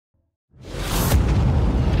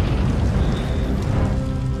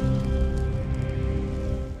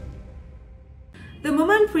The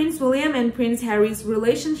moment Prince William and Prince Harry's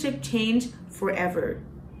relationship changed forever.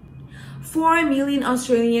 4 million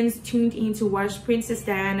Australians tuned in to watch Princess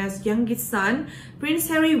Diana's youngest son, Prince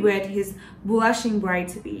Harry, wed his blushing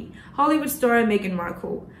bride-to-be, Hollywood star Meghan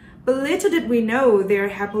Markle. But little did we know their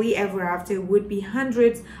happily ever after would be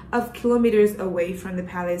hundreds of kilometers away from the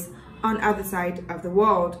palace on the other side of the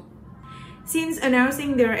world. Since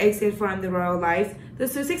announcing their exit from the royal life, the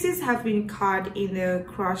Sussexes have been caught in the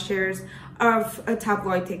crosshairs of a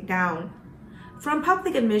tabloid takedown. From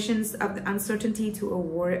public admissions of the uncertainty to a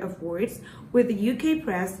war of words with the UK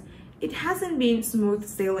press, it hasn't been smooth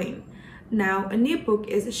sailing. Now, a new book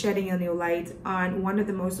is shedding a new light on one of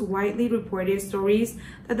the most widely reported stories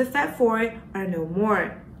that the Fab Four are no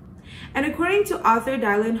more. And according to author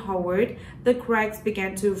Dylan Howard, the cracks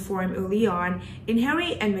began to form early on in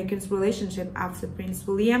Harry and Meghan's relationship after Prince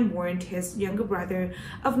William warned his younger brother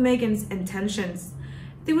of Meghan's intentions.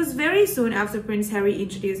 It was very soon after Prince Harry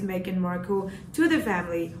introduced Meghan Markle to the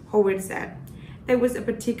family, Howard said. There was a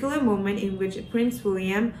particular moment in which Prince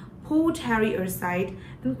William pulled Harry aside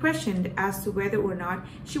and questioned as to whether or not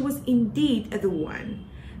she was indeed the one.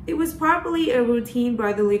 It was probably a routine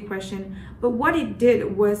brotherly question, but what it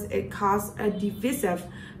did was it caused a divisive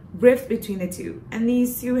rift between the two, and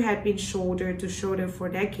these two had been shoulder to shoulder for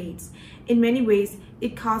decades. In many ways,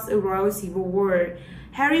 it caused a royal civil war.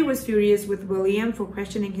 Harry was furious with William for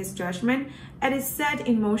questioning his judgment, and it set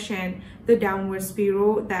in motion the downward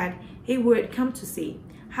spiral that he would come to see.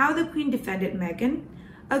 How the Queen defended Meghan.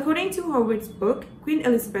 According to Howard's book, Queen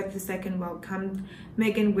Elizabeth II welcomed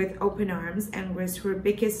Meghan with open arms and was her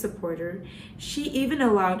biggest supporter. She even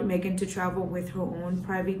allowed Meghan to travel with her own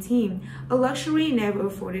private team, a luxury never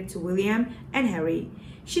afforded to William and Harry.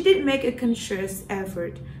 She did make a conscious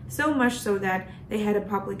effort, so much so that they had a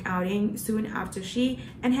public outing soon after she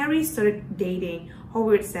and Harry started dating.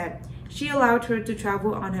 Howard said she allowed her to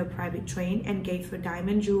travel on her private train and gave her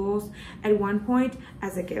diamond jewels at one point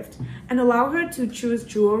as a gift, and allowed her to choose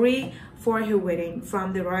jewelry for her wedding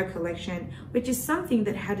from the royal collection, which is something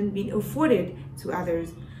that hadn't been afforded to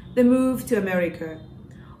others. The move to America.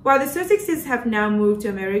 While the Sussexes have now moved to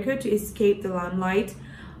America to escape the limelight,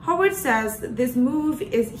 Howard says this move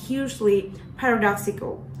is hugely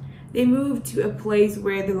paradoxical. They moved to a place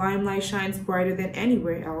where the limelight shines brighter than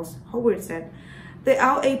anywhere else, Howard said. The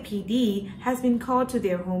LAPD has been called to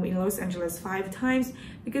their home in Los Angeles 5 times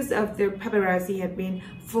because of their paparazzi had been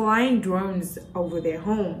flying drones over their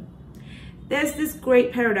home. There's this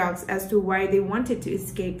great paradox as to why they wanted to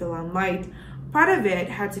escape the limelight. Part of it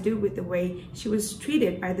had to do with the way she was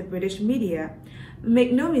treated by the British media.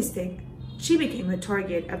 Make no mistake, she became a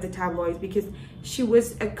target of the tabloids because she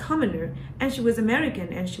was a commoner and she was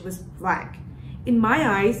American and she was black. In my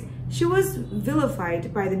eyes, she was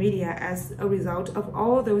vilified by the media as a result of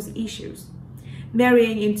all those issues.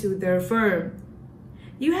 Marrying into their firm.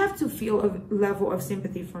 You have to feel a level of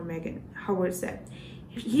sympathy for Meghan, Howard said.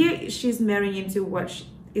 Here she's marrying into what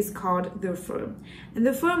is called their firm. And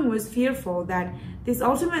the firm was fearful that this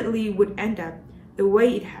ultimately would end up the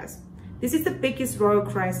way it has. This is the biggest royal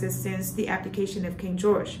crisis since the abdication of King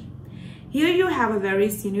George. Here you have a very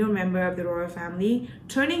senior member of the royal family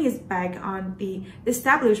turning his back on the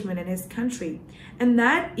establishment and his country, and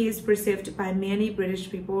that is perceived by many British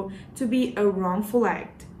people to be a wrongful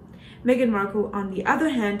act. Meghan Markle, on the other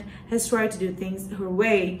hand, has tried to do things her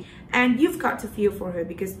way, and you've got to feel for her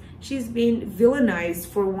because she's been villainized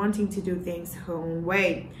for wanting to do things her own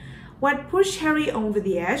way. What pushed Harry over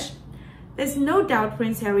the edge? There's no doubt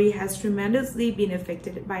Prince Harry has tremendously been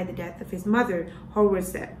affected by the death of his mother, Howard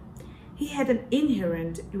said. He had an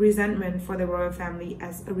inherent resentment for the royal family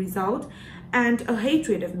as a result, and a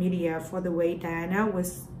hatred of media for the way Diana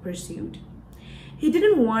was pursued. He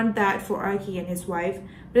didn't want that for Archie and his wife,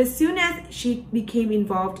 but as soon as she became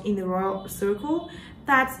involved in the royal circle,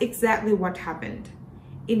 that's exactly what happened.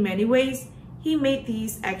 In many ways, he made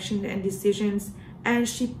these actions and decisions, and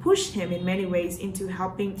she pushed him in many ways into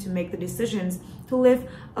helping to make the decisions to live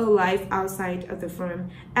a life outside of the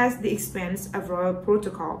firm at the expense of royal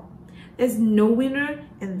protocol. There's no winner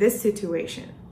in this situation.